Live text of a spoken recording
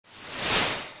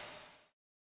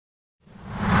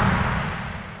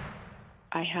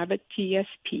I have a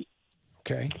TSP.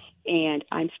 Okay. And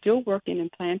I'm still working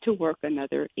and plan to work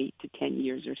another 8 to 10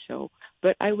 years or so.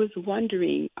 But I was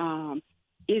wondering,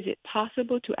 is it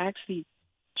possible to actually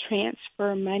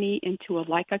transfer money into a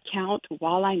like account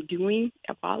while I'm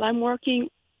working?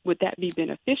 Would that be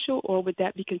beneficial, or would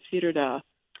that be considered a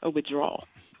withdrawal?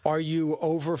 Are you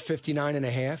over 59 and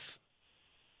a half?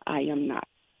 I am not.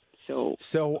 So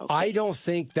okay. I don't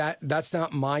think that's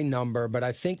not my number, but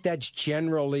I think that's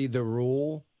generally the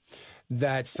rule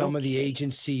that some of the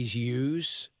agencies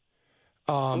use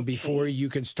before you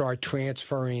can start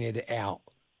transferring it out.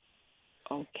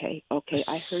 Okay.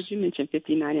 I heard you mention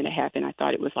 59 and a half, and I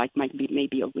thought it was like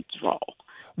maybe a withdrawal.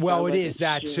 Well, it is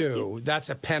that too. That's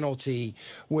a penalty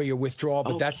where you withdraw,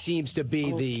 but that seems to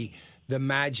be the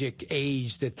magic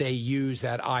age that they use,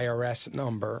 that IRS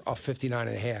number of 59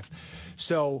 and a half.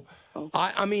 So,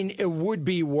 I mean, it would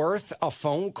be worth a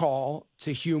phone call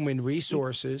to Human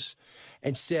Resources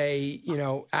and say,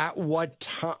 at what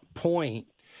point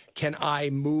can I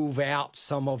move out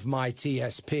some of my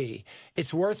TSP?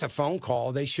 It's worth a phone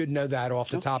call. They should know that off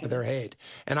the top of their head.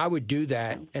 And I would do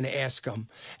that and ask them.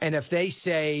 And if they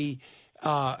say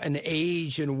an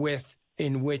age in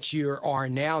which you are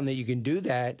now and that you can do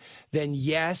that, then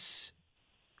yes,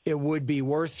 it would be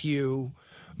worth you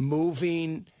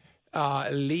moving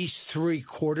at least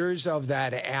 3/4 of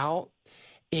that out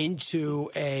into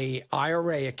a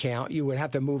IRA account. You would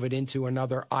have to move it into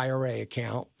another IRA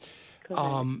account.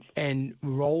 And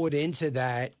roll it into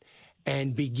that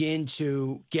and begin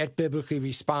to get biblically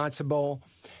responsible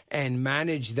and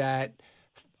manage that.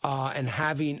 And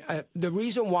having the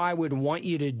reason why I would want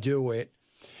you to do it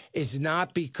is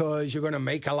not because you're going to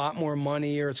make a lot more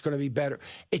money or it's going to be better.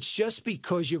 It's just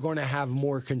because you're going to have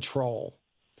more control.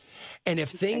 And if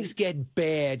things get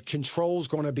bad, control's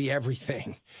going to be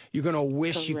everything. You're going to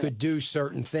wish you could do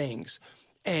certain things.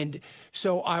 And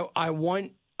so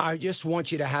I just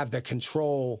want you to have the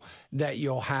control that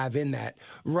you'll have in that.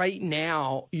 Right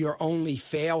now, your only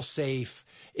fail-safe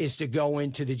is to go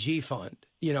into the G fund,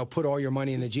 put all your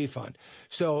money in the G fund.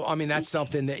 So, I mean, that's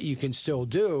something that you can still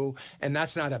do, and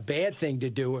that's not a bad thing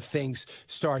to do if things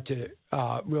start to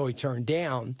really turn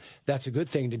down. That's a good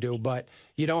thing to do, but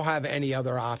you don't have any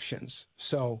other options.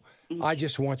 So I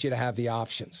just want you to have the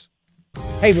options.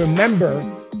 Hey, remember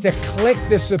to click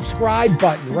the subscribe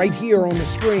button right here on the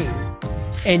screen.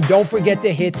 And don't forget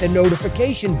to hit the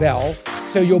notification bell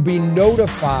so you'll be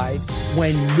notified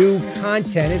when new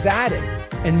content is added.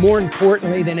 And more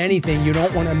importantly than anything, you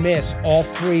don't want to miss all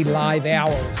 3 live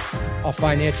hours of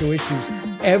Financial Issues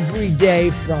every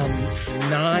day from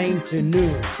 9 to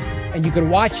noon. And you can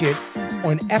watch it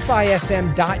on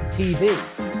FISM.tv.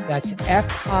 That's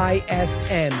FISM.tv.